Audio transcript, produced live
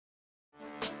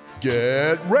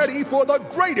Get ready for the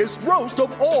greatest roast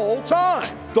of all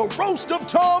time, the Roast of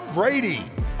Tom Brady,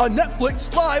 a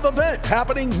Netflix live event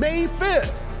happening May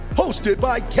 5th. Hosted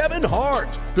by Kevin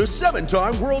Hart, the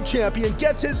 7-time world champion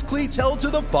gets his cleats held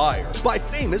to the fire by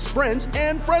famous friends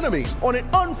and frenemies on an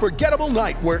unforgettable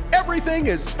night where everything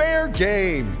is fair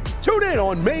game. Tune in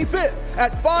on May 5th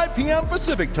at 5 p.m.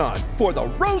 Pacific time for the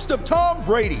Roast of Tom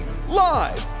Brady,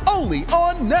 live only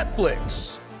on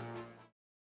Netflix.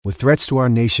 With threats to our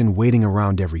nation waiting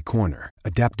around every corner,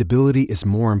 adaptability is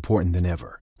more important than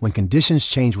ever. When conditions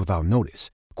change without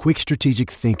notice, quick strategic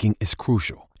thinking is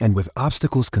crucial. And with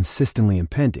obstacles consistently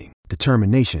impending,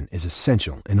 determination is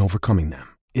essential in overcoming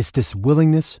them. It's this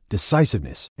willingness,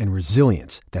 decisiveness, and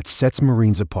resilience that sets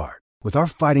Marines apart. With our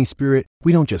fighting spirit,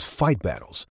 we don't just fight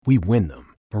battles, we win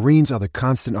them. Marines are the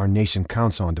constant our nation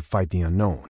counts on to fight the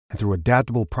unknown. And through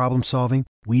adaptable problem solving,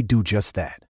 we do just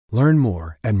that. Learn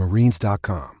more at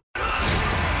Marines.com.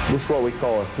 This is what we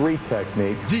call a 3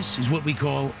 technique. This is what we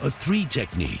call a 3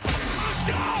 technique.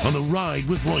 On the Ride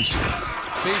with Royce.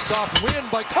 Face-off win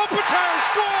by Kopitar,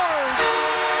 scores!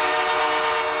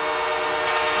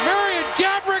 Marian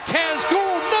Gaborik has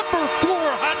goal number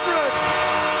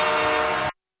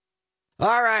 400.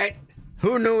 All right.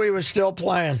 Who knew he was still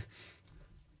playing?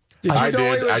 I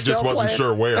did. I just wasn't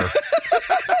sure where.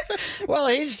 Well,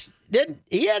 he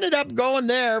ended up going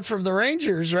there from the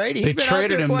Rangers, right? They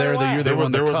traded him there the year they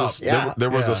won the Cup. There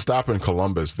was a stop in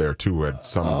Columbus there too at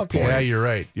some point. Yeah, you're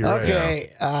right.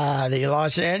 Okay,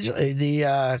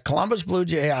 the Columbus Blue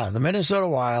Jackets, the Minnesota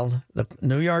Wild, the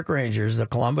New York Rangers, the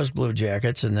Columbus Blue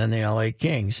Jackets, and then the LA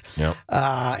Kings. Yep.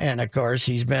 And of course,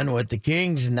 he's been with the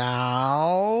Kings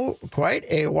now quite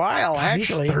a while.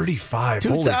 Actually, he's 35.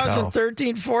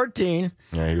 2013-14.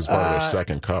 Yeah, he was part of their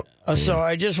second Cup. So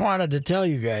I just wanted to tell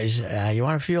you guys, you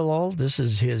want to feel old? This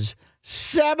is his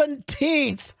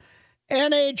 17th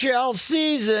NHL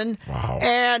season. Wow.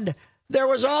 And there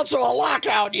was also a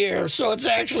lockout year, so it's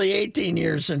actually 18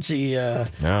 years since he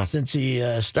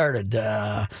started.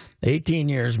 18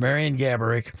 years, Marian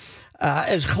Gaborik.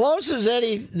 As close as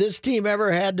this team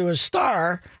ever had to a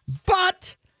star,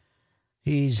 but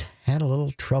he's had a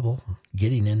little trouble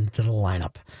getting into the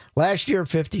lineup. Last year,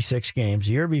 56 games.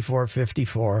 Year before,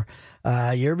 54.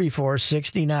 Year before,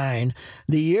 69.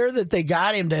 The year that they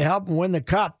got him to help him win the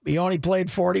Cup, he only played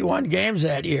 41 games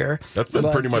that year. That's been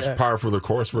pretty much par for the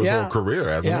course for his whole career,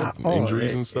 hasn't it?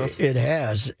 Injuries and stuff. It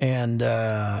has. And,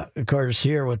 of course,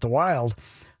 here with the Wild,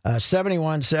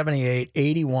 71, 78,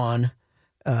 81,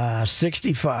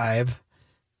 65.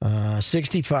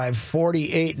 65,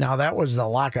 48. Now, that was the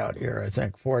lockout year, I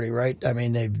think, 40, right? I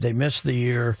mean, they missed the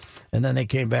year, and then they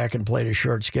came back and played a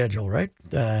short schedule, right?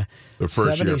 The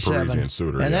first year, Parisian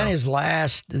Suter, and then his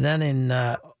last, then in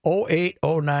 08,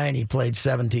 09, he played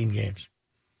 17 games.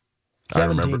 I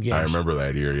remember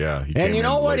that year, yeah. And you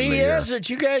know what he is that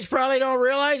you guys probably don't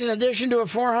realize, in addition to a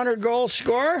 400-goal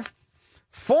scorer?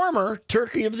 Former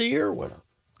Turkey of the Year winner.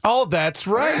 Oh, that's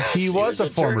right. Yes, he was a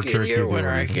former Turkey Year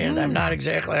winner. I'm not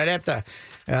exactly. I'd have to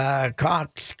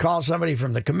call somebody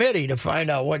from the committee to find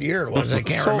out what year it was. I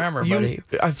can't remember.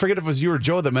 I forget if it was you or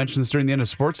Joe that mentioned this during the end of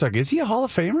Sports Talk. Is he a Hall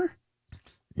of Famer?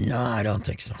 No, I don't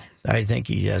think so. I think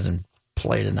he hasn't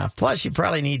played enough. Plus, you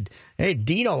probably need. Hey,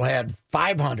 Dino had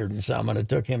 500 and some, and it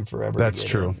took him forever. That's to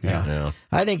get true. Yeah.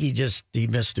 I think he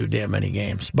missed too damn many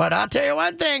games. But I'll tell you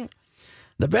one thing.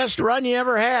 The best run you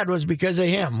ever had was because of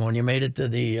him when you made it to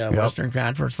the Western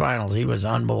Conference Finals. He was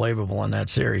unbelievable in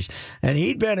that series. And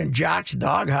he'd been in Jock's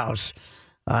doghouse.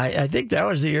 I think that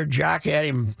was the year Jock had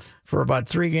him for about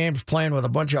 3 games playing with a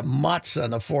bunch of mutts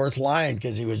on the fourth line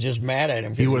because he was just mad at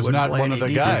him. He was not one of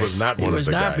the guys. He was not one of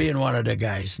the guys. He was not being one of the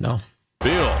guys, no.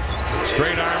 Beal,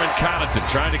 straight arm and Connaughton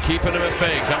trying to keep him at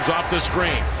bay. Comes off the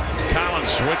screen. Collins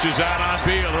switches out on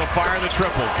Beal. He'll fire the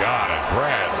triple. Got it.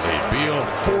 Bradley Beal,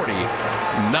 49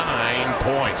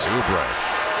 points. Oubre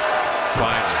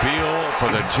finds Beal for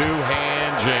the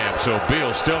 2-hand jam. So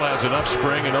Beal still has enough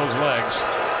spring in those legs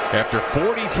after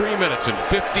 43 minutes and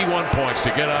 51 points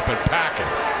to get up and pack it.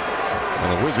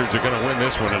 And the Wizards are going to win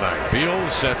this one tonight. Beal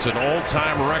sets an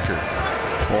all-time record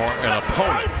for an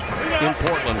opponent in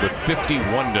Portland with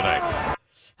 51 tonight.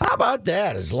 How about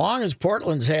that? As long as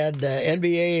Portland's had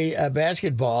NBA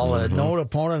basketball, no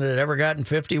opponent had ever gotten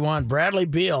 51. Bradley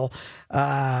Beal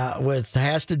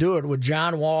has to do it with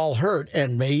John Wall hurt,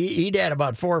 and he'd had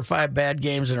about 4 or 5 bad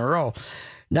games in a row.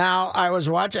 Now, I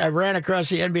ran across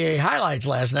the NBA highlights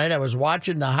last night. I was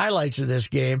watching the highlights of this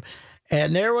game,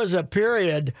 and there was a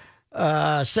period,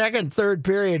 second, third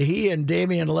period, he and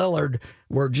Damian Lillard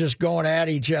were just going at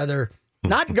each other,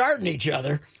 not guarding each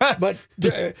other, but,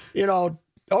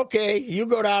 okay, you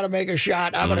go down and make a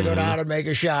shot. I'm going to go down and make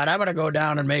a shot. I'm going to go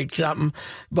down and make something.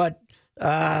 But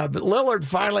Lillard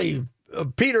finally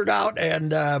petered out, and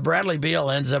Bradley Beal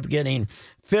ends up getting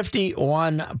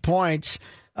 51 points.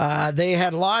 They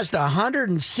had lost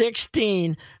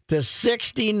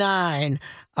 116-69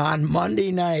 on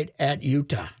Monday night at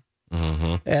Utah.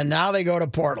 And now they go to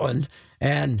Portland.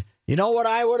 And you know what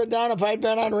I would have done if I'd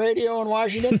been on radio in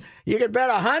Washington? You could bet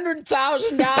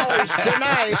 $100,000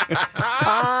 tonight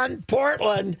on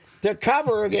Portland to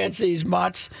cover against these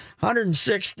mutts,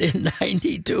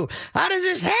 116-92. How does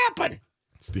this happen?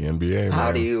 It's the NBA, man.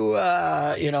 How do you,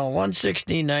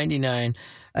 116-99.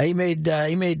 He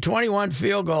made 21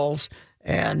 field goals,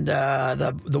 and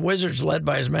the Wizards led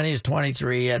by as many as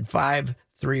 23. He had 5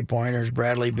 3-pointers.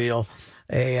 Bradley Beal,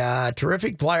 a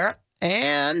terrific player,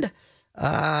 and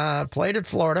played at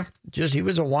Florida. He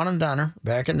was a one-and-doner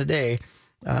back in the day.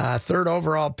 3rd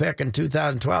overall pick in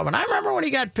 2012. And I remember when he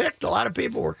got picked, a lot of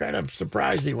people were kind of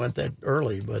surprised he went that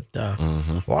early, but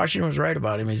Washington was right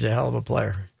about him. He's a hell of a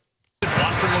player.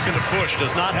 Watson looking to push,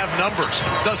 does not have numbers,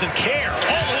 doesn't care, all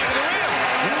the way to the rim.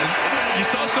 You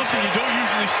saw something you don't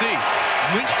usually see.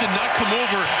 Lynch did not come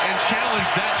over and challenge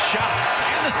that shot.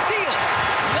 And the steal,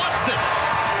 Watson.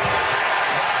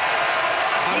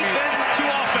 Defense to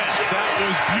offense. That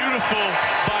was beautiful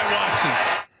by Watson.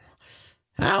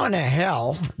 How in the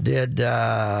hell did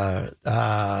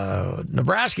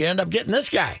Nebraska end up getting this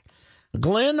guy?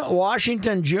 Glenn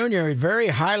Washington Jr., a very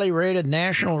highly rated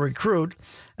national recruit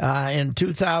in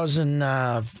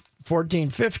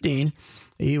 2014-15.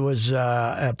 He was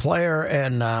a player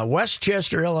in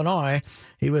Westchester, Illinois.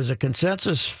 He was a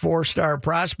consensus 4-star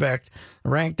prospect,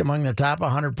 ranked among the top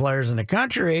 100 players in the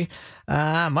country.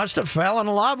 Must have fell in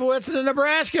love with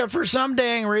Nebraska for some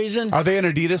dang reason. Are they an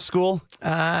Adidas school?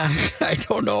 I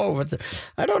don't know.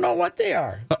 I don't know what they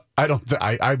are.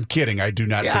 I'm kidding. I do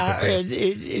not think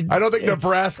that I don't think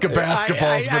Nebraska basketball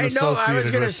has been associated with. I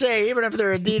was going to say, even if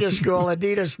they're Adidas school,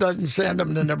 Adidas doesn't send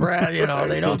them to Nebraska.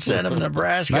 They don't send them to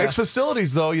Nebraska. Nice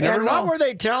facilities, though. You never know. What were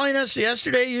they telling us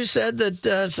yesterday? You said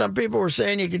that some people were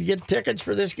saying you could get tickets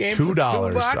for this game $2 for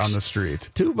 $2 on the street.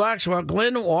 $2. Well,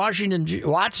 Glenn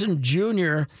Watson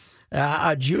Jr.,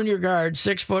 a junior guard,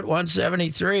 6 foot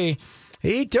 173.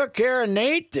 He took care of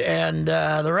Nate and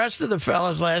the rest of the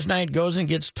fellas last night. Goes and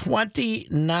gets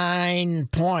 29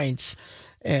 points.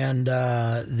 And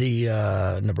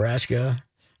the Nebraska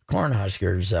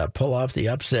Cornhuskers pull off the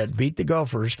upset, beat the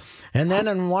Gophers. And then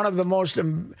in one of the most,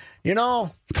 giving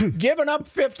up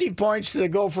 50 points to the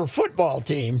Gopher football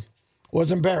team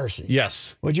was embarrassing.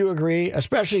 Yes. Would you agree?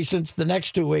 Especially since the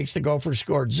next 2 weeks the Gophers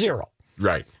scored 0.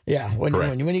 Right. Yeah.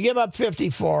 When you give up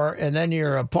 54 and then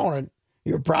your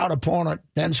proud opponent,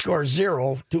 then scores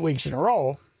 0 2 weeks in a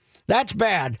row, that's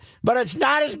bad. But it's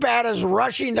not as bad as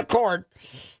rushing the court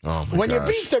when you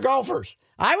beat the Gophers.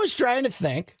 I was trying to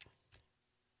think.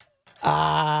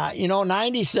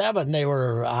 97, they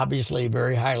were obviously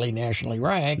very highly nationally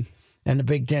ranked and the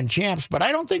Big Ten champs, but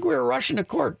I don't think we were rushing the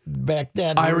court back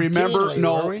then. I remember,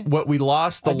 what we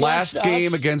lost the last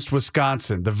game against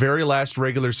Wisconsin, the very last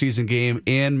regular season game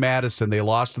in Madison. They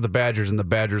lost to the Badgers, and the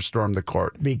Badgers stormed the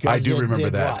court. Because I do remember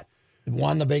that. What?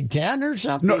 Won the Big Ten or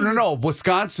something? No.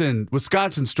 Wisconsin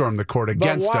stormed the court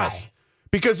against us.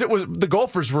 Because the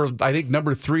Gophers were, I think,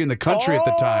 number 3 in the country at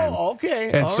the time.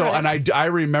 Okay. And I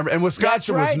remember, and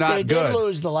Wisconsin was not good. They did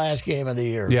lose the last game of the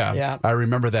year. Yeah. I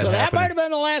remember that happening. That might have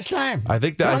been the last time. I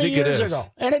think it is.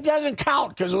 Ago. And it doesn't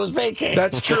count because it was vacated.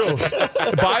 That's true.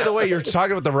 By the way, you're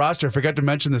talking about the roster. I forgot to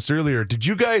mention this earlier. Did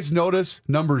you guys notice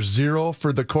number 0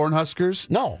 for the Cornhuskers?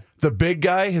 No. The big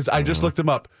guy, I just looked him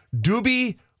up.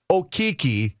 Dubi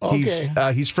Okeke.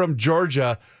 Okay. He's from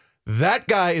Georgia. That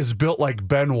guy is built like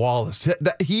Ben Wallace.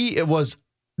 He was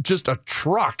just a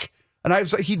truck. And I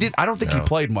don't think he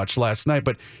played much last night,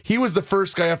 but he was the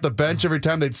first guy off the bench every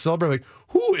time they'd celebrate. Like,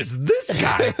 who is this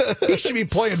guy? He should be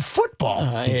playing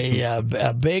football.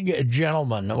 A big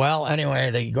gentleman. Well, anyway,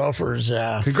 the Gophers.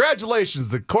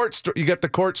 Congratulations. You got the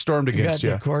court stormed against you.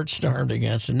 You got the court stormed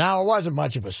against you. Now, it wasn't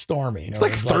much of a storming. It's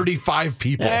like 35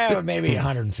 people. Yeah, maybe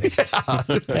 150.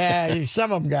 Yeah,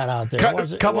 some of them got out there.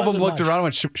 A couple of them looked around and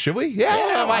went, should we?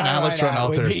 Yeah, why not? Let's run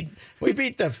out there. We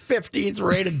beat the 15th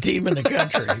rated team in the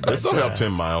country. This will help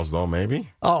Tim Miles, though, maybe.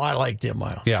 Oh, I like Tim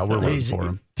Miles. Yeah, we're rooting for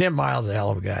him. Tim Miles is a hell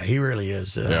of a guy. He really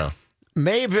is.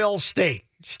 Mayville State.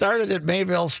 Started at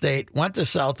Mayville State, went to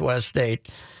Southwest State.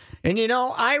 And,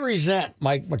 I resent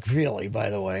Mike McFeely,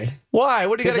 by the way. Why?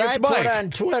 What do you got against Mike? I put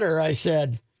on Twitter, I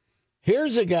said,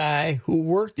 here's a guy who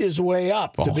worked his way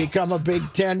up to become a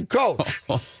Big Ten coach.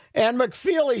 And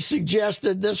McFeely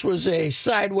suggested this was a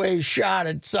sideways shot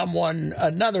at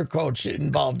another coach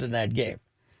involved in that game.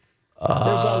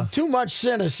 There's too much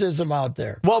cynicism out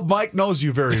there. Well, Mike knows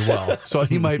you very well, so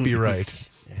he might be right.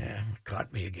 Yeah,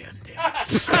 caught me again, damn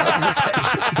it.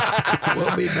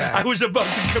 We'll be back. I was about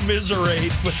to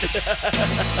commiserate.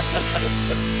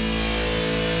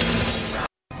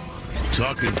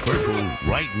 Talking Purple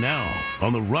right now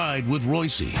on The Ride with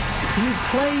Royce. You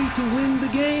play to win the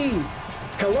game.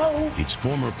 Hello? It's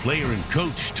former player and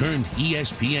coach turned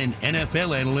ESPN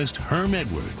NFL analyst Herm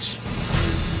Edwards.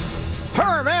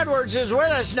 Herm Edwards is with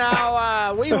us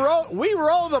now. We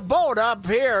row the boat up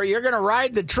here. You're going to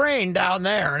ride the train down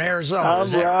there in Arizona.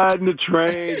 I'm riding the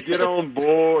train. Get on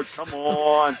board. Come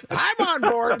on. I'm on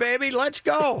board, baby. Let's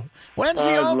go. When's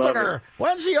the opener?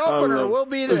 When's the opener? We'll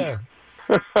be there.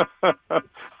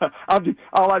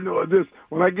 All I know is this: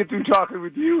 when I get through talking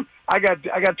with you, I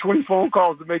got 20 phone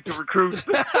calls to make to recruits.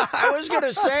 I was going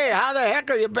to say, how the heck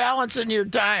are you balancing your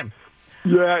time?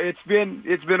 Yeah, it's been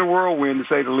a whirlwind to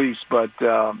say the least. But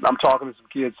I'm talking to some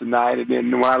kids tonight, and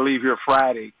then when I leave here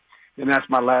Friday, then that's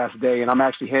my last day, and I'm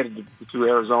actually headed to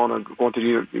Arizona,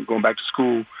 going back to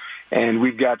school, and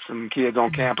we've got some kids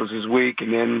on campus this week,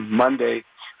 and then Monday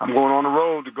I'm going on the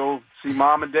road to go see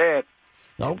Mom and Dad.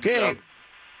 Okay.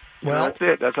 Well, that's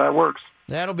it. That's how it works.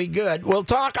 That'll be good. We'll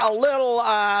talk a little.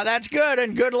 That's good,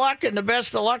 and good luck, and the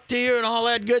best of luck to you, and all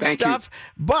that good stuff.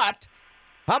 But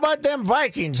how about them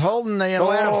Vikings holding the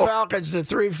Atlanta Falcons to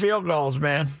 3 field goals,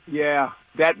 man? Yeah,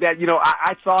 that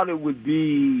I thought it would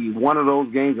be one of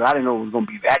those games. I didn't know it was going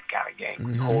to be that kind of game.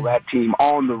 Mm-hmm. Hold that team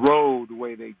on the road the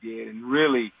way they did, and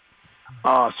really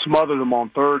smothered them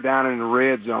on third down in the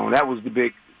red zone. That was the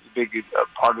big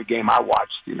part of the game I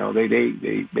watched.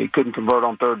 They couldn't convert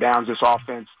on third downs. This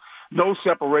offense, no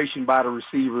separation by the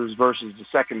receivers versus the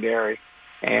secondary,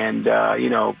 and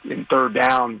in third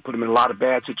down, put them in a lot of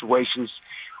bad situations.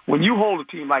 When you hold a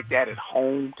team like that at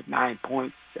home to 9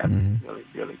 points, that's really,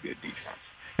 really good defense.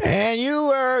 And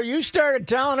you started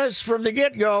telling us from the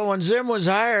get-go when Zim was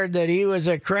hired that he was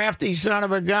a crafty son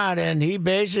of a gun, and he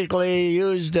basically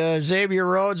used Xavier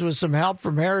Rhodes with some help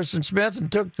from Harrison Smith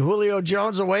and took Julio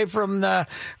Jones away from the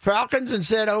Falcons and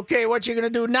said, okay, what you going to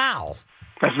do now?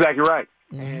 That's exactly right.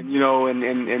 And,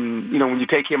 when you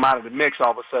take him out of the mix,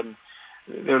 all of a sudden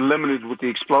they're limited with the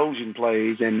explosion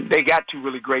plays, and they got 2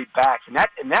 really great backs. And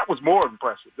that was more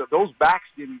impressive. Those backs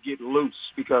didn't get loose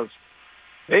because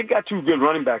they've got 2 good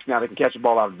running backs now that can catch the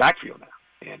ball out of the backfield now,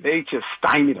 and they just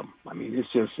stymied them. I mean, it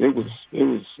was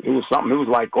something. It was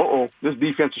like, this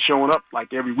defense is showing up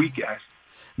like every week, guys.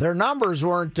 Their numbers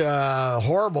weren't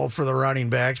horrible for the running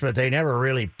backs, but they never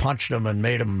really punched them and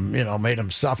made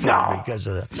them suffer because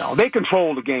of that. No, they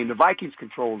controlled the game. The Vikings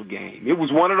controlled the game. It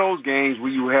was one of those games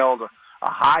where you held a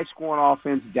high-scoring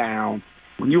offense down.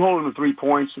 When you hold them to 3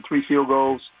 points, to 3 field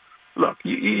goals, look,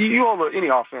 you hold any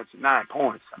offense at 9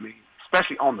 points. I mean,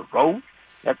 especially on the road,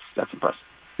 that's impressive.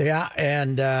 Yeah,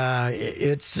 and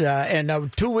it's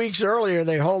 2 weeks earlier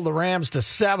they hold the Rams to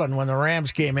 7 when the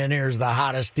Rams came in here as the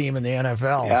hottest team in the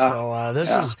NFL. Yeah.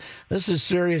 So this is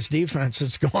serious defense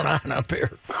that's going on up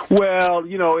here. Well,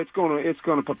 it's going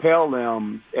to propel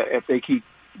them if they keep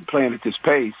playing at this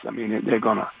pace. I mean, they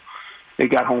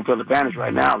got home field advantage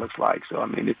right now, it looks like. So, I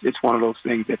mean, it's one of those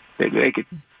things that they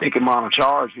could mount a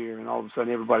charge here, and all of a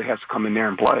sudden everybody has to come in there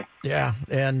and play. Yeah,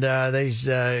 and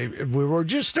we were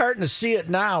just starting to see it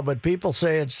now, but people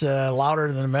say it's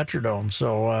louder than the Metrodome.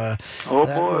 So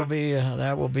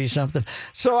that will be something.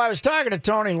 So I was talking to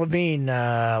Tony Levine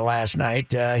last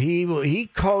night. He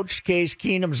coached Case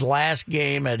Keenum's last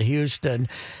game at Houston,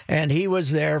 and he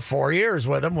was there 4 years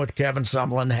with him. With Kevin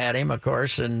Sumlin had him, of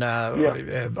course, and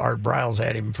Art Briles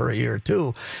had him for a year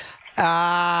too.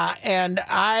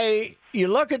 You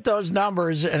look at those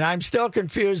numbers, and I'm still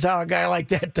confused how a guy like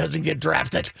that doesn't get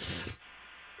drafted.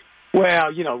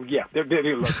 Well, look,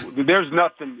 there's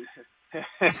nothing.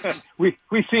 we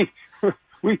see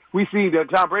that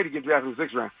Tom Brady get drafted in the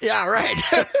 6th round. Yeah, right.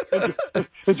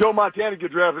 and Joe Montana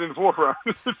get drafted in the 4th round.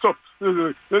 So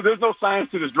there's no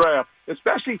science to this draft,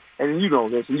 especially, and you know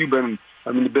this, and you've been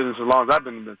in the business as long as I've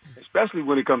been in the business, especially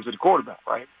when it comes to the quarterback,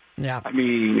 right? Yeah. I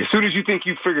mean, as soon as you think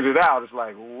you figured it out, it's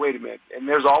like, well, wait a minute. And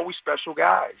there's always special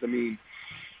guys. I mean,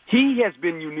 he has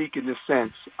been unique in this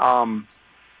sense.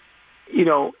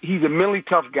 He's a mentally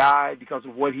tough guy because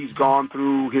of what he's gone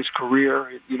through his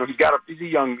career. He's a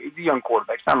young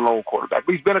quarterback. He's not an old quarterback,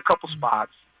 but he's been a couple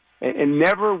spots and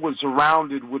never was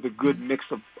surrounded with a good mix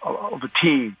of a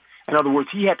team. In other words,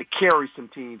 he had to carry some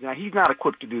teams. Now, he's not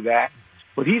equipped to do that,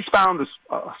 but he's found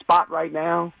a spot right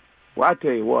now where I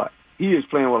tell you what, he is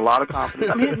playing with a lot of confidence.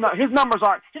 I mean, his numbers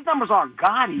aren't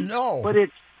gaudy. No, but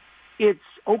it's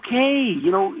okay.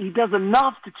 He does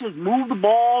enough to just move the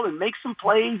ball and make some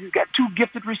plays. He's got 2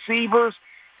 gifted receivers.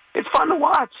 it's fun to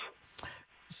watch.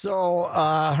 So,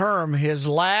 Herm, his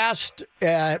last,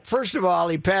 first of all,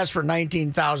 he passed for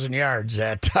 19,000 yards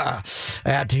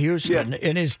at Houston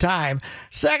in his time.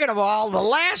 Second of all, the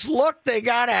last look they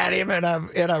got at him in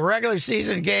a regular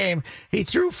season game, he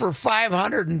threw for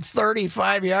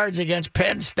 535 yards against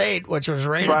Penn State, which was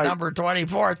rated number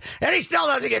 24th, and he still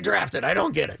doesn't get drafted. I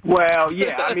don't get it. Well,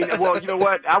 yeah, I mean, you know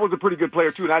what? I was a pretty good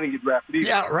player, too, and I didn't get drafted either.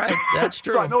 Yeah, right. That's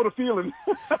true. So I know the feeling.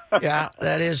 Yeah,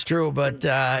 that is true, but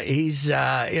he's,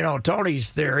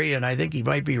 Tony's theory, and I think he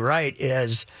might be right,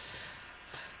 is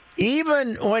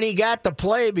even when he got to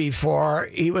play before,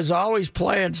 he was always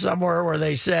playing somewhere where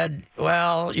they said,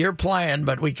 well, you're playing,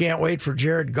 but we can't wait for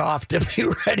Jared Goff to be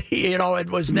ready. It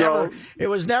was never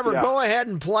go ahead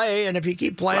and play, and if you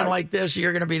keep playing like this,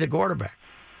 you're going to be the quarterback.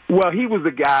 Well, he was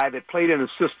the guy that played in a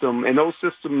system, and those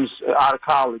systems out of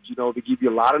college, they give you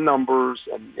a lot of numbers,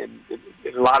 and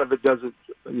a lot of it doesn't,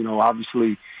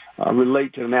 obviously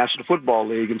relate to the National Football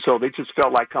League. And so they just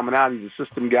felt like coming out, he's a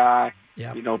system guy,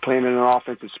 playing in an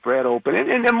offensive spread open.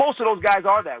 And most of those guys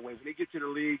are that way. When they get to the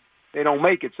league, they don't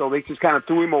make it. So they just kind of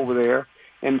threw him over there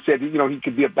and said, he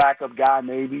could be a backup guy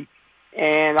maybe.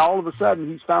 And all of a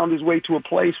sudden, he's found his way to a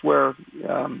place where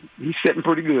he's sitting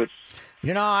pretty good.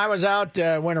 I was out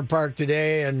Winter Park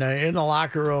today and in the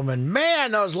locker room, and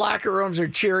man, those locker rooms are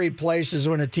cheery places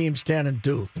when a team's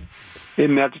 10-2.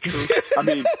 Isn't that the truth? I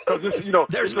mean, because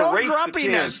there's no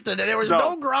grumpiness today. There was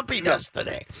no grumpiness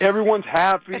today. Everyone's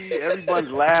happy.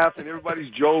 Everybody's laughing. Everybody's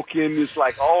joking. It's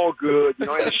like all good. And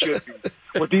it should be.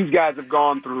 What these guys have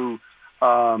gone through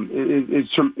is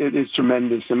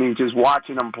tremendous. I mean, just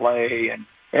watching them play, and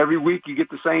every week you get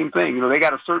the same thing. They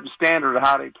got a certain standard of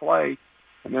how they play,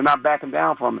 and they're not backing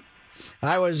down from it.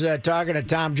 I was talking to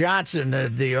Tom Johnson,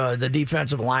 the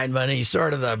defensive lineman. He's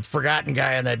sort of the forgotten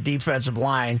guy on that defensive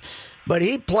line. But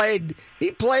he played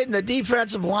in the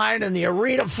defensive line in the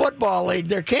Arena Football League.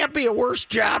 There can't be a worse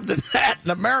job than that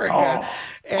in America.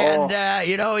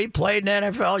 He played in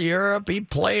NFL Europe. He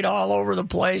played all over the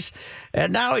place.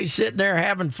 And now he's sitting there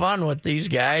having fun with these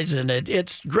guys. And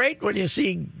it's great when you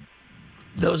see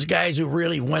those guys who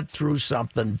really went through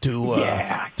something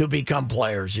to become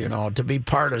players, to be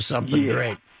part of something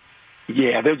great.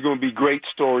 Yeah, there's going to be great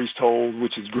stories told,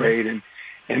 which is great.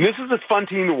 And this is a fun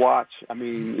team to watch. I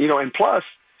mean, and plus,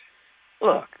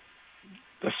 look,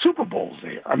 the Super Bowl's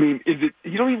there. I mean,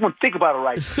 you don't even want to think about it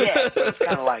right yet. It's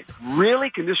kind of like, really?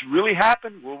 Can this really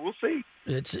happen? Well, we'll see.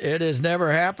 It has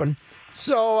never happened.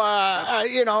 So,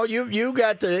 you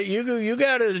got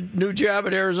a new job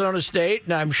at Arizona State,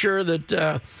 and I'm sure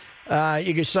that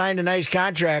you could sign a nice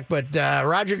contract. But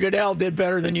Roger Goodell did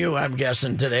better than you, I'm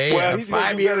guessing, today. Well, he's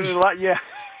 5 years.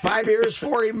 5 years,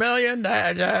 $40 million.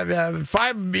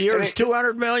 5 years,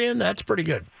 $200 million. That's pretty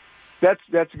good. That's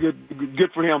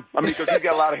good for him. I mean, because he's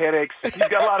got a lot of headaches.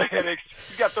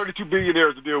 He's got 32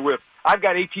 billionaires to deal with. I've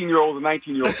got 18-year-olds and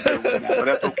 19-year-olds to deal with now, but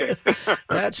that's okay.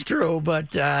 That's true, but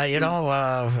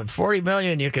 $40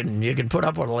 million you can put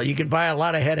up with. You can buy a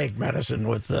lot of headache medicine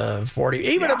with 40.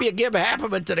 Even if you give half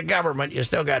of it to the government, you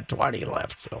still got 20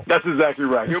 left. So that's exactly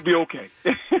right. He'll be okay.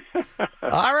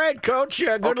 All right, Coach.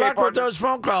 Good luck with those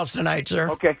phone calls tonight, sir.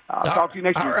 Okay, I'll talk to you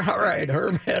next week. All right,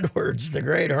 Herm Edwards, the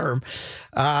great Herm.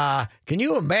 Can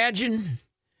you imagine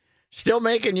still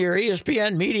making your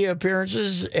ESPN media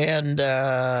appearances and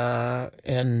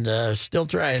still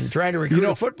trying to recruit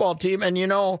a football team? And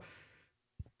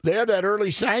they have that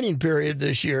early signing period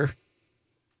this year,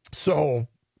 so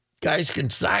guys can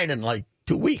sign in like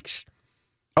 2 weeks.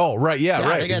 Oh, right. Yeah,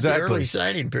 right. They got exactly. the early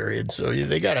signing period, so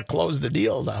they got to close the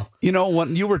deal now.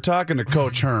 When you were talking to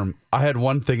Coach Herm, I had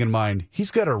one thing in mind.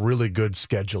 He's got a really good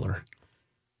scheduler.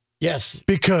 Yes.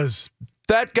 Because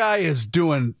that guy is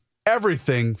doing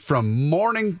everything from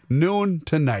morning, noon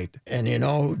to night. And you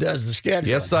know who does the scheduling?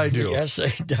 Yes, I do. Yes,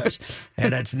 he does.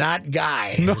 And it's not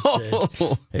Guy. No.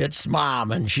 It's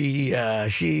Mom. And she,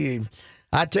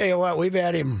 I tell you what, we've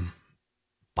had him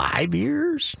 5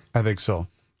 years. I think so.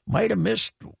 Might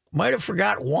have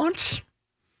forgot once.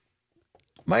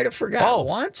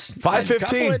 Once.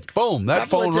 5:15. Boom. That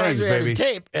phone rings, baby.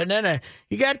 Tape. And then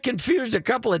he got confused a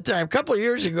couple of times. A couple of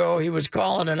years ago, he was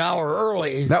calling an hour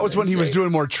early. That was when he was doing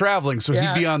more traveling. So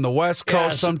he'd be on the West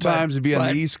Coast sometimes. He'd be on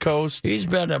the East Coast. He's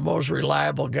been the most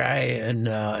reliable guy in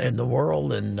the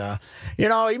world. And, he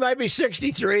might be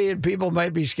 63 and people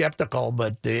might be skeptical,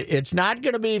 but it's not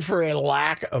going to be for a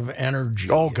lack of energy.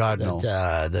 Oh, God, no.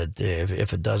 That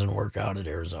if it doesn't work out at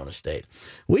Arizona State.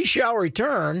 We shall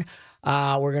return.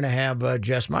 We're going to have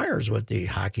Jess Myers with the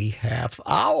Hockey Half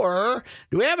Hour.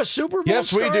 Do we have a Super Bowl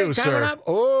Yes, we do, sir. Up?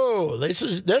 Oh,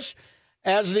 this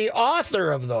as the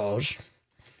author of those,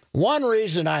 one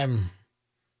reason I'm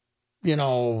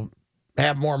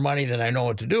have more money than I know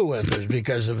what to do with is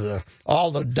because of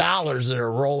all the dollars that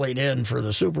are rolling in for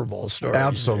the Super Bowl stories.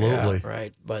 Absolutely. Yeah,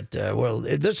 right. But,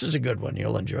 this is a good one.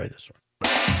 You'll enjoy this one.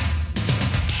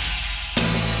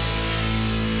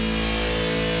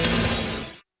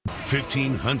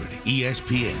 1500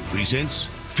 ESPN presents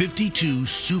 52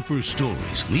 Super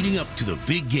Stories leading up to the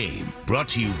big game. Brought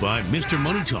to you by Mr.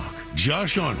 Money Talk,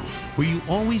 Josh Arnold, where you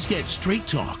always get straight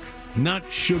talk, not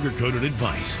sugar-coated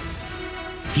advice.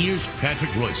 Here's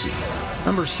Patrick Royce.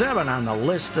 Number 7 on the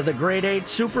list of the Great 8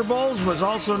 Super Bowls was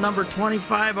also number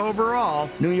 25 overall.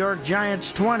 New York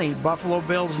Giants 20, Buffalo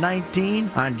Bills 19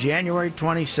 on January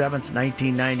 27th,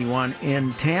 1991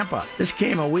 in Tampa. This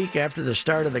came a week after the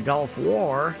start of the Gulf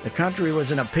War. The country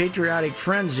was in a patriotic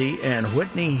frenzy, and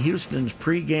Whitney Houston's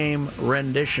pregame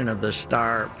rendition of the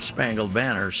Star Spangled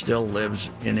Banner still lives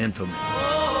in infamy.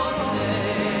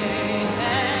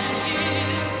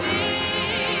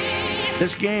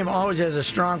 This game always has a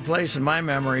strong place in my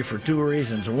memory for 2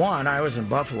 reasons. One, I was in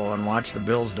Buffalo and watched the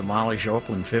Bills demolish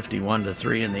Oakland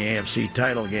 51-3 in the AFC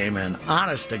title game, and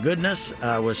honest to goodness,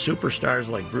 with superstars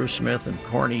like Bruce Smith and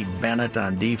Corny Bennett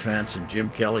on defense, and Jim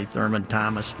Kelly, Thurman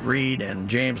Thomas, Reed, and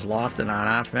James Lofton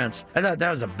on offense, I thought that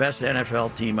was the best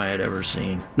NFL team I had ever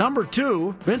seen. Number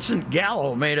 2, Vincent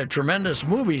Gallo made a tremendous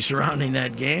movie surrounding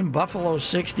that game, Buffalo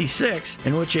 66,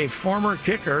 in which a former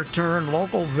kicker turned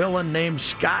local villain named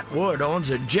Scott Wood owns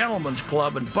a gentleman's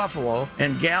club in Buffalo,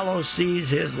 and Gallo sees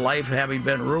his life having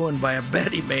been ruined by a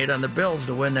bet he made on the Bills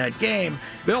to win that game.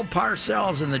 Bill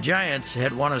Parcells and the Giants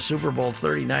had won a Super Bowl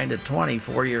 39-20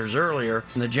 4 years earlier,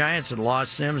 and the Giants had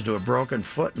lost Sims to a broken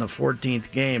foot in the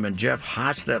 14th game, and Jeff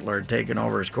Hostetler had taken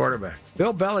over as quarterback.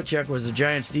 Bill Belichick was the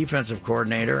Giants' defensive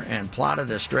coordinator and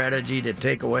plotted a strategy to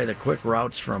take away the quick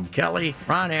routes from Kelly.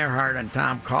 Ron Earhart and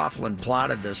Tom Coughlin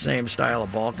plotted the same style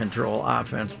of ball control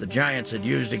offense the Giants had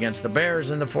used against the Bears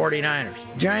and the 49ers.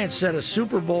 Giants set a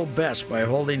Super Bowl best by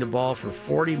holding the ball for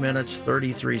 40 minutes,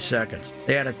 33 seconds.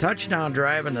 They had a touchdown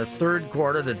drive in the third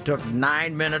quarter that took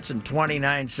 9 minutes and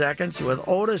 29 seconds, with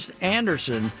Otis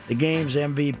Anderson, the game's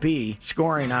MVP,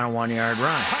 scoring on a 1-yard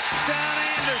run. Touchdown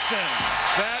Anderson!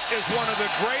 That is one of the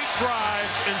great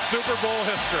drives in Super Bowl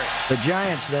history. The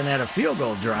Giants then had a field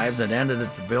goal drive that ended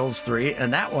at the Bills' 3,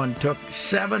 and that one took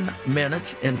 7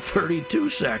 minutes and 32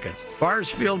 seconds. Barr's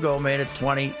field goal made it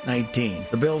 20-19.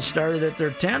 The Bills started at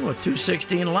their 10 with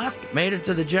 2:16 left, made it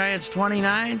to the Giants'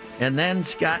 29, and then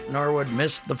Scott Norwood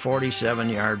missed the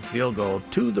 47-yard field goal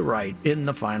to the right in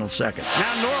the final second.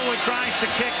 Now Norwood tries to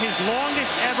kick his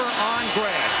longest ever on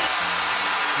grass.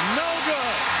 No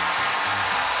good.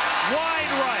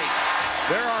 Wide right.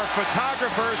 There are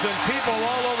photographers and people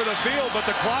all over the field, but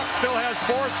the clock still has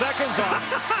 4 seconds on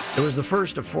it. It was the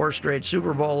first of 4 straight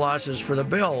Super Bowl losses for the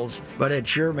Bills, but it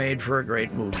sure made for a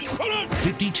great movie.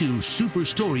 52 Super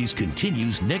Stories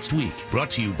continues next week.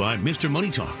 Brought to you by Mr. Money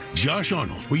Talk, Josh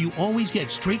Arnold, where you always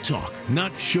get straight talk,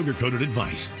 not sugar-coated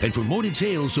advice. And for more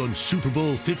details on Super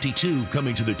Bowl 52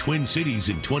 coming to the Twin Cities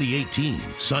in 2018,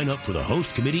 sign up for the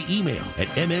host committee email at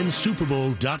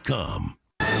mnsuperbowl.com.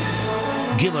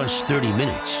 Give us 30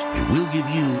 minutes, and we'll give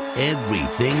you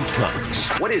everything Cubs.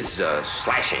 What is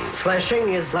slashing? Slashing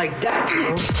is like that.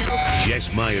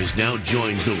 Jess Myers now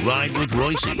joins the Ride with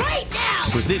Royce right now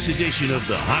for this edition of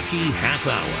the Hockey Half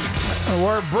Hour.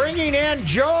 We're bringing in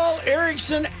Joel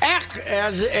Eriksson Ek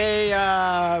as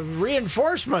a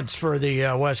reinforcements for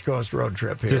the West Coast road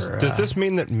trip here. Does this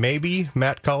mean that maybe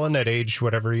Matt Cullen, at age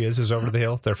whatever he is over the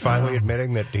hill? They're finally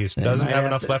admitting that he doesn't have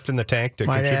enough left in the tank to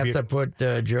contribute? Might have to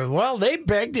put Joe. Well, they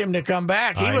begged him to come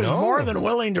back. He was more than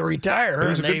willing to retire. It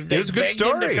was a good begged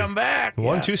story. Him to come back.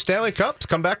 Won 2 Stanley Cups,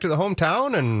 come back to the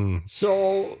hometown, and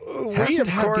so we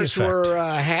of course were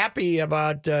happy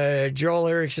about Joel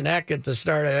Eriksson Ek at the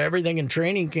start. Everything in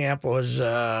training camp was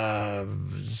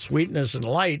sweetness and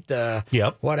light.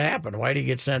 Yep. What happened? Why did he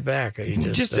get sent back? He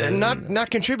just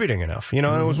not contributing enough. You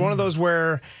know, It was one of those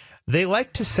where they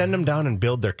like to send them down and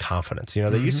build their confidence. You know,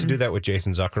 they used to do that with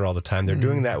Jason Zucker all the time. They're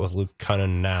doing that with Luke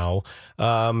Cunnin now.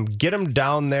 Get him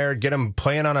down there, get him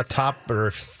playing on a top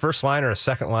or first line or a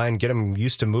second line, get him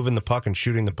used to moving the puck and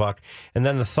shooting the puck. And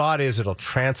then the thought is it'll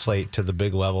translate to the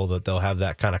big level, that they'll have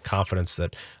that kind of confidence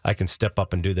that I can step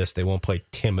up and do this. They won't play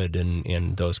timid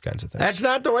and those kinds of things. That's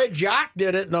not the way Jock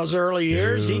did it in those early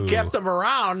years. He kept them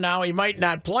around. Now he might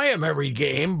not play them every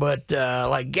game, but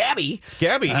like Gabby, he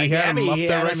had him up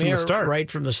there right from the start. Right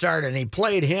from the start, and he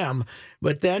played him.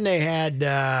 But then they had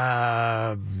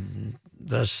the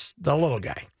little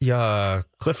guy. Yeah,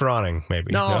 Cliff Ronning,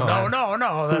 maybe. No.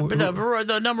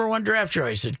 The number 1 draft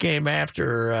choice that came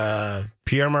after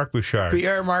Pierre-Marc Bouchard.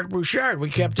 Pierre-Marc Bouchard. We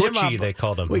kept him up. They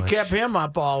called him. We kept him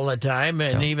up all the time,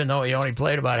 and even though he only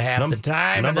played about half the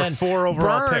time. Number and then 4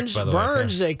 overall Burns, pick, by the way.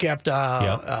 Burns, they kept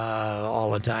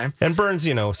all the time. And Burns,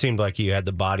 seemed like he had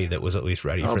the body that was at least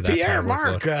ready for that.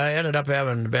 Pierre-Marc ended up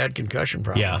having bad concussion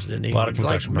problems, didn't he? A lot of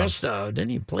concussion problems. Didn't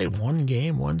he play one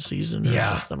game, one season, or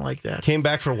something like that? Came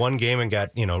back for one game and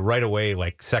got, right away,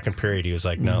 like second period, he was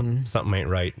like, no, something ain't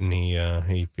right, and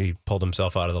he pulled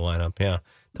himself out of the lineup. Yeah.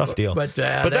 Tough deal. But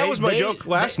that was my joke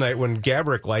last night when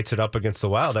Gaborik lights it up against the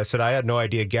Wild. I said I had no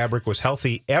idea Gaborik was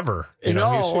healthy ever. He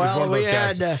was one of those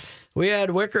guys. We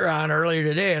had Wicker on earlier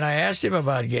today, and I asked him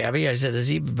about Gabby. I said, has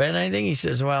he been anything? He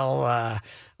says, well,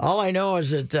 all I know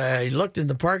is that he looked in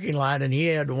the parking lot, and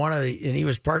he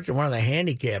was parked in one of the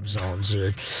handicap zones.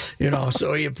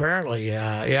 So he apparently,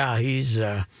 he's,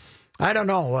 I don't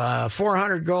know,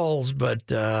 400 goals, but...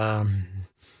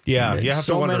 Yeah, you have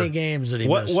to wonder many games that he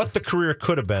missed. What the career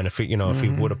could have been if he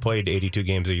would have played 82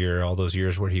 games a year, all those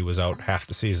years where he was out half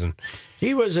the season.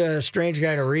 He was a strange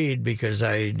guy to read because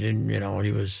I didn't,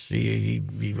 he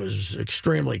was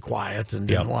extremely quiet and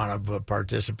didn't want to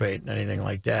participate in anything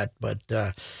like that. But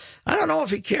I don't know if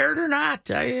he cared or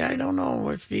not. I don't know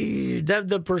if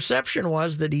the perception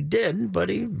was that he didn't, but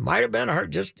he might have been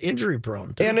just injury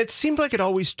prone too. And it seemed like it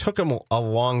always took him a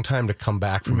long time to come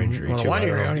back from injury. Well, one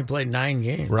year he only played 9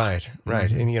 games. Right.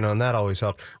 And that always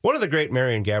helped. One of the great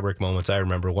Marian Gaborik moments I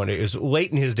remember when it was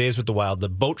late in his days with the Wild, the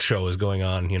boat show is going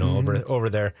on, over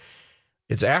there.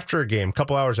 It's after a game, a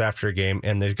couple hours after a game,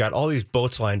 and they've got all these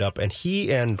boats lined up, and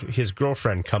he and his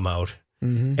girlfriend come out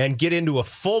and get into a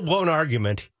full-blown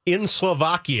argument in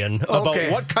Slovakian about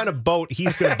what kind of boat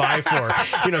he's going to buy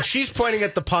for. She's pointing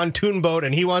at the pontoon boat,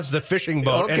 and he wants the fishing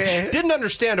boat. And didn't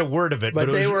understand a word of it.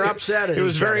 But they were upset at It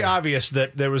was very obvious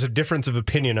that there was a difference of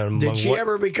opinion on Did she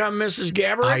ever become Mrs.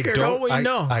 Gaborik, or don't we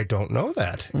know? I don't know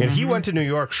that. And he went to New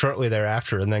York shortly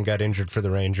thereafter and then got injured for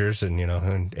the Rangers and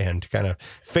kind of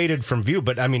faded from view.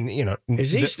 But,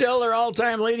 Is he still their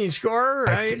all-time leading scorer?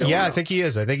 I think he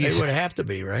is. I think he would have to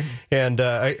be, right? And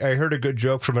I heard a good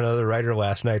joke from another writer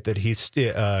last night that he's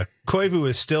Koivu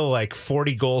is still like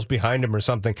 40 goals behind him or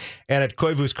something, and at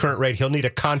Koivu's current rate, he'll need a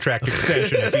contract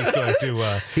extension if he's going to.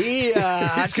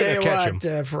 I'll tell you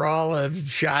what, for all the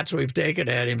shots we've taken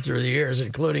at him through the years,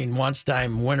 including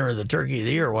once-time winner of the Turkey of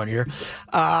the Year one year,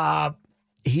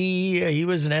 he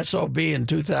was an SOB in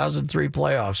 2003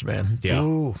 playoffs, man. Yeah.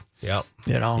 Ooh. Yep.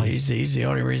 He's the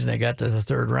only reason they got to the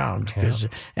third round.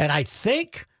 And I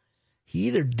think he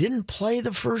either didn't play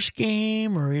the first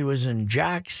game or he was in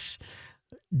Jack's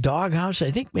doghouse.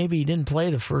 I think maybe he didn't play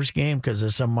the first game because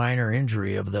of some minor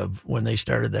injury when they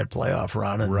started that playoff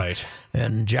run. Right.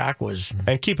 And Jack was.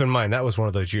 And keep in mind, that was one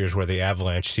of those years where the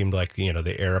Avalanche seemed like, the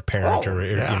heir apparent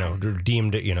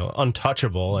deemed,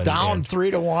 untouchable. And, down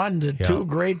 3-1 to two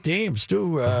great teams,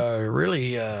 two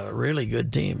really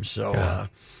good teams. So,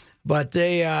 but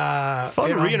they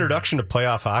fun reintroduction to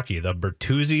playoff hockey, the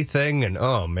Bertuzzi thing, and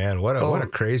oh man, what a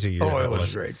crazy year! It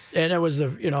was great, and it was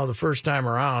the first time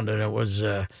around, and it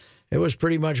was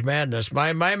pretty much madness.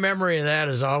 My memory of that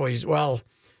is always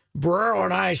Barrero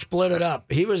and I split it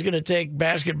up. He was going to take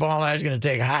basketball, and I was going to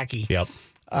take hockey. Yep.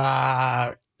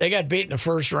 They got beat in the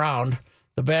first round.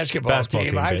 The basketball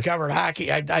team. I covered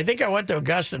hockey. I think I went to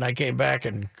Augusta and I came back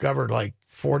and covered like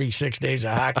 46 days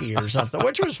of hockey or something,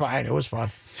 which was fine. It was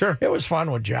fun. Sure. It was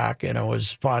fun with Jock, and it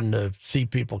was fun to see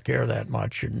people care that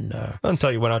much. And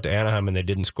until you went out to Anaheim and they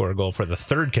didn't score a goal for the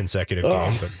third consecutive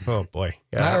game. But, oh, boy.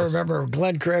 Yeah, I remember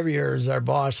Glenn Crevier is our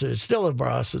boss. Is still a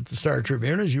boss at the Star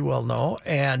Tribune, as you well know.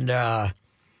 And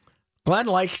Glenn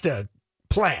likes to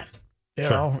plan, you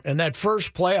know. And that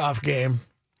first playoff game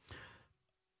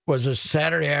was a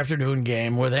Saturday afternoon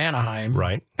game with Anaheim.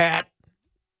 Right. At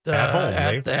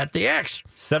home, at the X.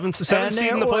 Seventh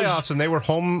seed in the playoffs, and they were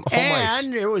home ice.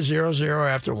 And it was 0-0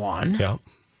 after 1. Yeah.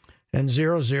 And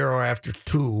 0-0 after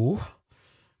 2.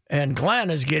 And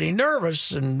Glenn is getting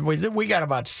nervous, and we got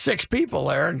about 6 people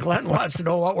there, and Glenn wants to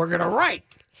know what we're going to write.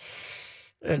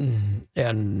 And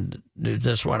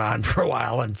this went on for a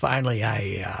while, and finally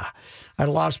I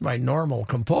lost my normal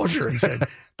composure and said,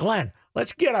 Glenn,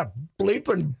 let's get a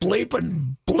bleeping,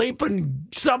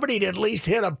 somebody to at least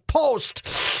hit a post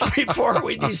before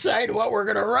we decide what we're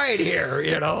going to write here,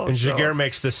 you know. And Jaguar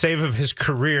makes the save of his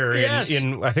career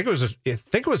in I think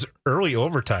it was early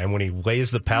overtime when he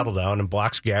lays the paddle down and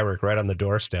blocks Gaborik right on the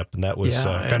doorstep, and that was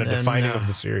kind of defining of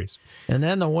the series. And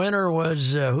then the winner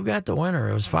was who got the winner?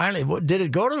 It was finally. Did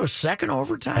it go to a second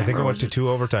overtime? I think it went to 2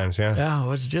 overtimes. Yeah.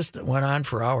 Yeah, it went on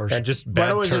for hours. And just but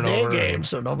it was a day game,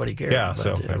 so nobody cared. Yeah, but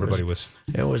so everybody was.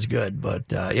 It was good, but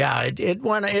it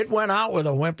went out with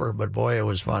a whimper. But boy, it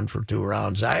was fun for 2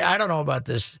 rounds. I don't know about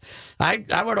this. I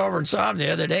went over and saw them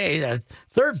the other day. The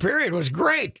third period was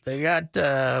great. They got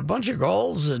a bunch of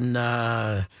goals, and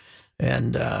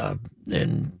in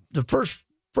the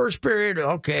first period,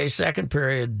 okay. Second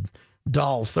period,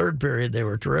 dull. Third period, they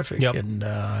were terrific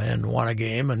and won a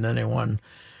game, and then they won.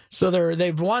 So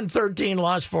they've won 13,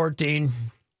 lost 14.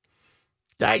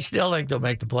 I still think they'll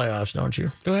make the playoffs, don't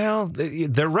you? Well,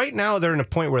 they're right now. They're in a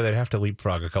point where they'd have to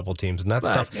leapfrog a couple teams, and that's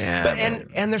tough. Yeah, but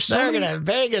and there's so many.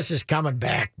 Vegas is coming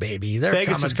back, baby.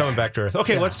 Vegas is coming back to earth.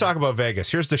 Okay, let's talk about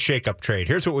Vegas. Here's the shake-up trade.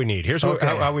 Here's what we need. Here's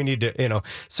how we need to,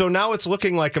 So now it's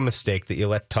looking like a mistake that you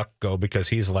let Tuck go because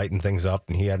he's lighting things up,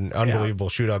 and he had an unbelievable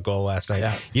shootout goal last night.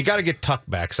 Yeah. You got to get Tuck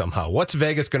back somehow. What's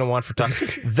Vegas going to want for Tuck?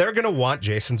 They're going to want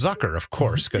Jason Zucker, of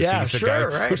course, because he's the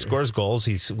guy who scores goals.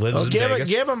 He lives in Vegas.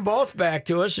 Give them both back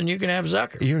to us, and you can have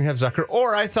Zucker. You can have Zucker.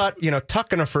 Or I thought,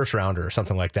 Tuck in a first rounder or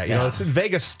something like that.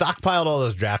 Vegas stockpiled all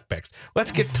those draft picks.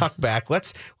 Let's get Tuck back.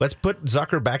 Let's put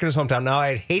Zucker back in his hometown. Now,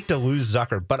 I'd hate to lose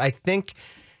Zucker, but I think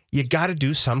you got to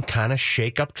do some kind of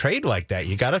shake-up trade like that.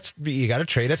 You got to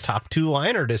trade a top 2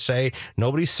 liner to say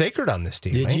nobody's sacred on this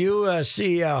team. Did you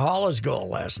see Holla's goal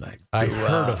last night? I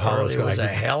heard of Holla's goal. It was a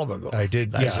hell of a goal. I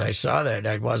did. I saw that.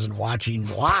 I wasn't watching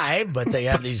live, but they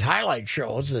have these highlight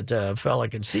shows that a fella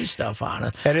can see stuff on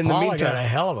it. And in the Holla meantime, got a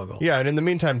hell of a goal. Yeah, and in the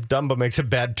meantime, Dumba makes a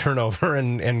bad turnover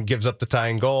and gives up the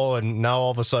tying goal, and now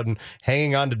all of a sudden,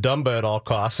 hanging on to Dumba at all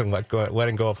costs and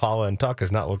letting go of Holla and Tuck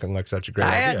is not looking like such a great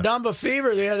idea. I had Dumba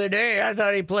fever the other day. I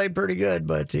thought he played pretty good,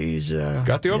 but he's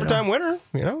got the overtime winner.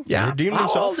 Yeah. Redeemed How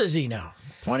himself. old is he now?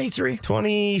 23?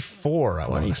 24,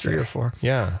 23 or 4.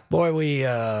 Yeah. Boy, we,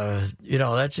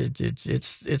 that's it.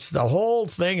 It's the whole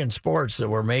thing in sports that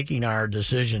we're making our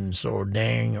decision so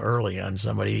dang early on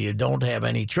somebody. You don't have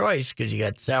any choice because you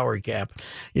got the salary cap.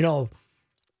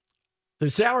 The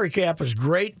salary cap is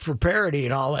great for parity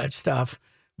and all that stuff,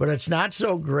 but it's not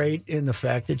so great in the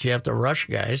fact that you have to rush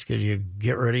guys because you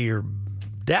get rid of your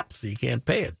depth. You can't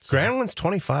pay it. So. Granlund's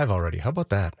 25 already. How about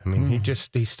that? I mean,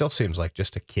 he still seems like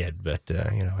just a kid, but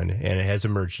and it has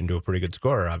emerged into a pretty good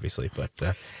scorer, obviously. But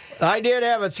I did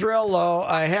have a thrill though.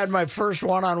 I had my first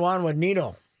one-on-one with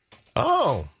Nino.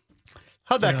 Oh,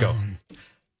 how'd that go?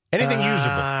 Anything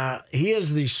usable? He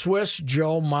is the Swiss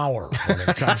Joe Mauer when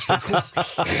it comes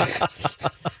to.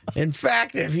 In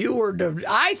fact, if you were to,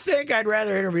 I think I'd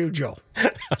rather interview Joe.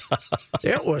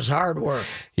 It was hard work.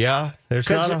 Yeah, he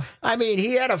had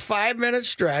a 5-minute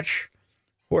stretch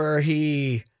where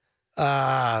he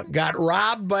got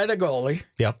robbed by the goalie.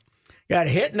 Yep. Got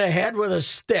hit in the head with a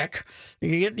stick.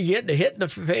 You get hit in the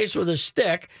face with a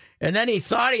stick. And then he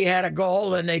thought he had a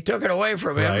goal, and they took it away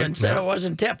from him and said it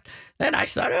wasn't tipped. Then I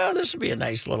thought, this would be a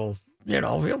nice little,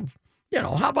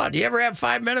 how about you ever have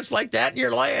 5 minutes like that in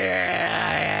your life?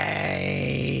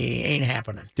 Ain't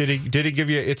happening. Did he give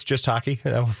you It's Just Hockey?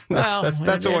 That's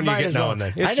the one you get now and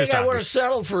then. I think I would have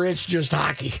settled for It's Just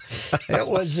Hockey. It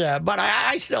was, but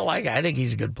I still like it. I think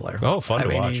he's a good player. Oh, fun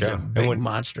to watch. He's a big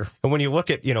monster. And when you look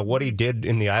at what he did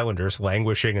in the Islanders,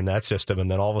 languishing in that system, and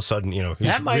then all of a sudden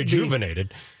he's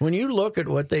rejuvenated. When you look at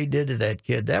what they did to that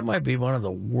kid, that might be one of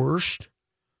the worst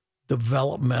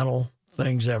developmental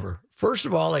things ever. First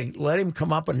of all, they let him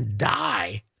come up and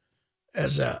die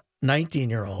as a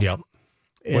 19-year-old. Yep.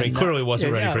 When he clearly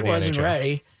wasn't ready for the NHL. Wasn't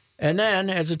ready. And then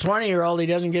as a 20-year-old, he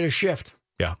doesn't get a shift.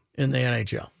 Yeah. In the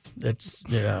NHL. That's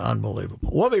unbelievable.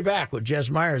 We'll be back with Jess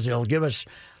Myers. He'll give us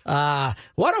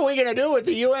what are we going to do with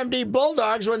the UMD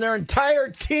Bulldogs when their entire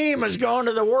team is going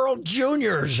to the World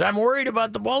Juniors? I'm worried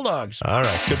about the Bulldogs. All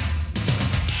right. Good.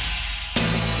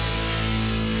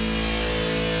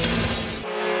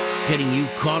 Getting you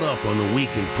caught up on the week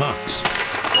in pucks.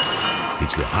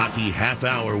 It's the Hockey Half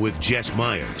Hour with Jess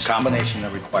Myers. Combination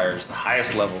that requires the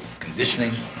highest level of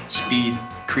conditioning, speed,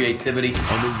 creativity.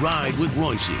 On the Ride with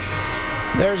Royce.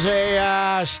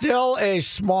 There's still a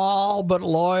small but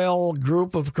loyal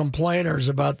group of complainers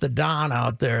about the Don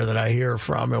out there that I hear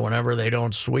from whenever they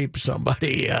don't sweep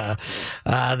somebody.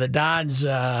 The Dons,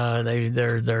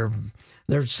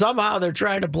 they're somehow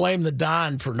trying to blame the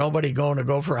Don for nobody going to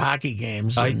go for hockey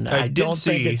games, and I don't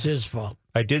think it's his fault.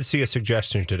 I did see a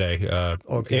suggestion today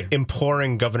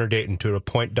imploring Governor Dayton to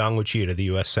appoint Don Lucia to the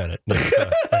U.S. Senate.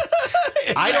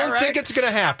 I don't think it's going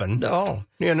to happen. No.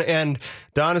 And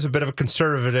Don is a bit of a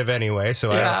conservative anyway,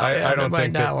 so I don't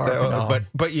think that.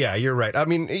 But yeah, you're right. I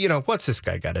mean, what's this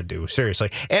guy got to do?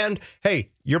 Seriously. And hey,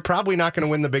 you're probably not going to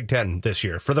win the Big Ten this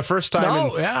year for the first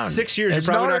time in 6 years. Has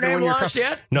you're probably Notre not going to Dame win lost your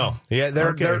yet? No, yeah,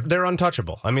 they're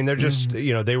untouchable. I mean, they're just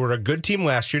they were a good team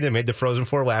last year. They made the Frozen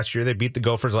Four last year. They beat the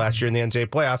Gophers last year in the NCAA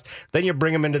playoffs. Then you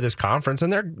bring them into this conference,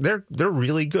 and they're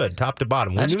really good, top to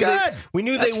bottom. That's good. We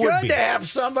knew That's they would good be. to have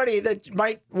somebody that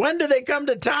might. When do they come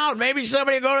to town? Maybe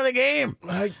somebody will go to the game.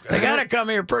 They got to come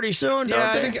here pretty soon,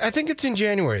 don't they? I think it's in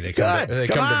January they come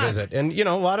to visit. And,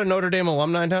 a lot of Notre Dame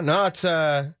alumni in town. No, it's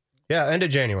end of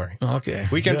January. Okay.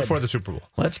 Weekend before the Super Bowl.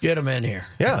 Let's get them in here.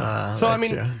 Yeah. So, I mean,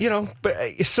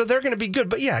 so they're going to be good.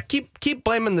 But, yeah, keep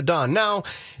blaming the Don. Now,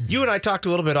 you and I talked a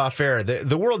little bit off air.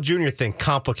 The World Junior thing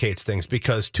complicates things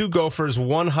because 2 Gophers,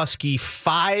 1 Husky,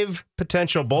 5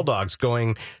 potential Bulldogs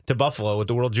going to Buffalo with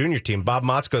the World Junior team. Bob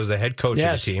Motzko is the head coach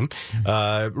of the team.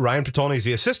 Ryan Patolny is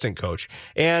the assistant coach.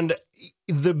 And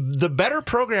the better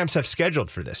programs have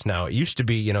scheduled for this now. It used to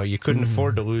be, you couldn't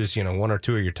afford to lose, 1 or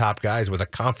 2 of your top guys with a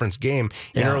conference game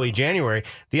in early January.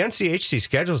 The NCHC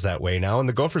schedules that way now, and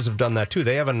the Gophers have done that too.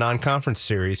 They have a non-conference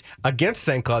series against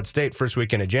St. Cloud State first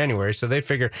weekend of January, so they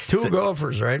figure... 2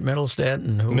 Gophers, right? Middlestead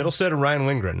and who? Middlestead and Ryan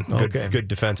Lindgren. Good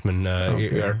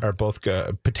defensemen are both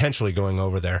potentially going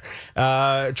over there.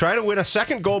 Trying to win a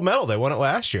second gold medal. They won it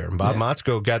last year. And Bob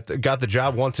Motzko got the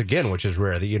job once again, which is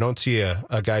rare. That you don't see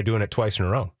a guy doing it twice in a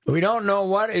row. We don't know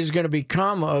what is going to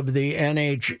become of the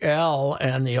NHL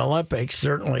and the Olympics.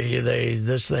 Certainly,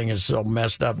 this thing is so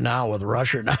messed up now with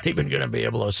Russia not even going to be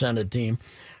able to send a team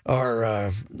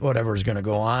or whatever is going to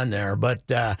go on there. But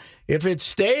if it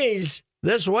stays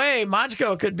this way,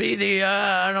 Motzko could be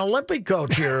an Olympic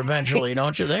coach here eventually,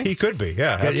 don't you think? He could be,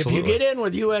 yeah, absolutely. If you get in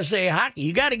with USA Hockey,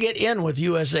 you got to get in with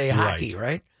USA Hockey,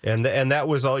 right? And that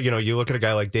was all, you look at a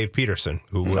guy like Dave Peterson,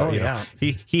 who,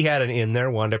 he had an in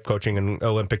there, wound up coaching in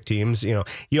Olympic teams. You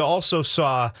also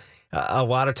saw a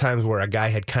lot of times where a guy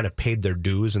had kind of paid their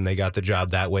dues and they got the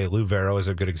job that way. Lou Vero is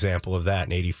a good example of that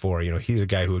in '84. He's a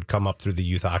guy who had come up through the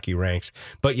youth hockey ranks.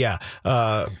 But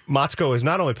Motzko is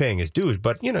not only paying his dues,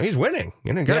 but he's winning.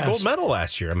 He got a gold medal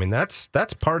last year. I mean, that's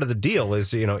part of the deal.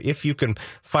 Is if you can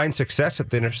find success at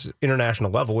the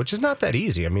international level, which is not that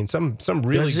easy. I mean, some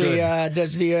really good.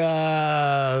 Does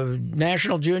the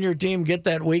national junior team get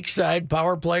that weak side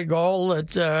power play goal that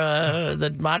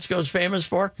Motzko's famous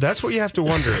for? That's what you have to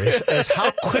wonder. Is how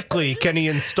quickly can he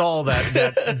install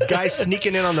that guy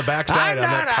sneaking in on the backside on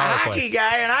that power play? I'm not a hockey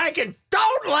guy, and I can...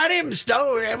 Don't let him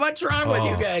stow. What's wrong with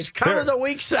you guys? Cover the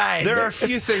weak side. There are a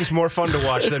few things more fun to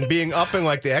watch than being up in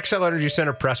like the XL Energy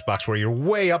Center press box where you're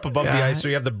way up above the ice so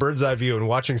you have the bird's eye view and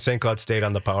watching St. Cloud State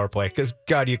on the power play. Because,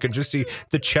 God, you can just see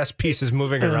the chess pieces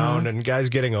moving around and guys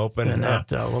getting open. And that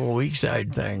little weak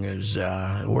side thing has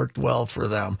worked well for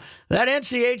them. That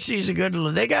NCHC is a good...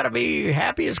 They got to be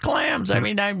happy as clams. I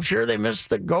mean, I'm sure they miss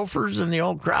the Gophers and the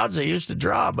old crowds they used to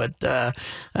draw, but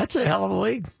that's a hell of a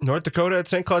league. North Dakota at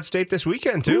St. Cloud State this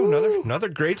weekend too. Another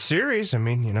great series. I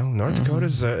mean, North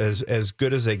Dakota's as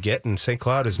good as they get, and St.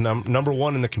 Cloud is number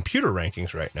 1 in the computer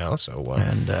rankings right now. So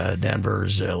and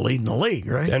Denver's leading the league,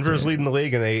 right? Denver's leading the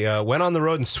league, and they went on the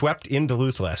road and swept in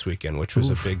Duluth last weekend, which was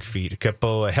a big feat.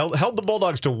 Held the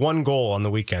Bulldogs to 1 goal on the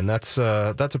weekend. That's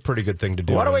a pretty good thing to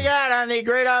do. What do we got on the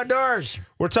Great Outdoors?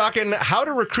 We're talking how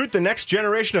to recruit the next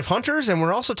generation of hunters, and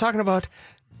we're also talking about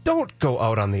don't go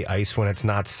out on the ice when it's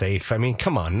not safe. I mean,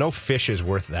 come on. No fish is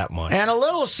worth that much. And a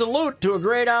little salute to a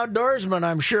great outdoorsman,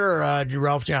 I'm sure,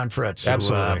 Ralph John Fritz,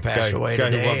 who passed away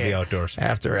today. Guy who loved the outdoors.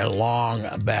 After a long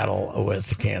battle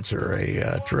with cancer,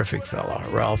 a terrific fellow.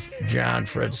 Ralph John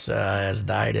Fritz has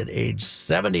died at age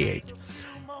 78.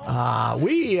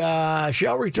 We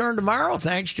shall return tomorrow.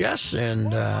 Thanks, Jess.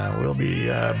 And we'll be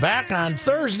back on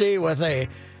Thursday with a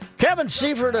Kevin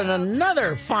Seifert and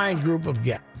another fine group of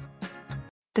guests.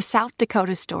 The South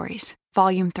Dakota Stories,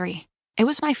 Volume 3. It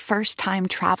was my first time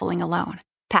traveling alone.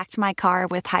 Packed my car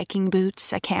with hiking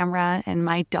boots, a camera, and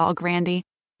my dog Randy.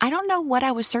 I don't know what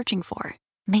I was searching for.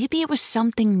 Maybe it was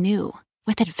something new,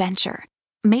 with adventure.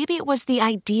 Maybe it was the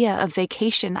idea of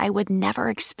vacation I would never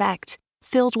expect,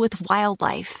 filled with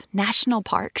wildlife, national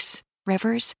parks,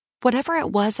 rivers. Whatever it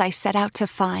was I set out to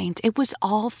find, it was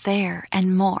all there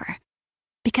and more.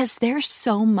 Because there's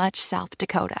so much South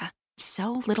Dakota,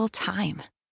 so little time.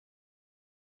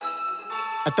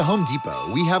 At the Home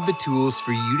Depot, we have the tools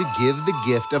for you to give the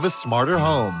gift of a smarter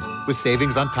home with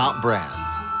savings on top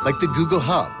brands, like the Google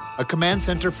Hub, a command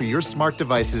center for your smart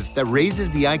devices that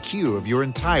raises the IQ of your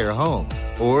entire home,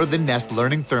 or the Nest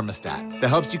Learning Thermostat that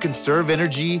helps you conserve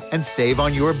energy and save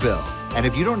on your bill. And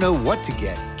if you don't know what to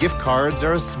get, gift cards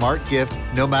are a smart gift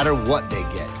no matter what they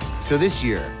get. So this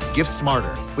year, gift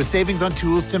smarter with savings on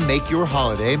tools to make your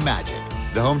holiday magic.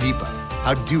 The Home Depot,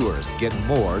 how doers get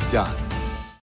more done.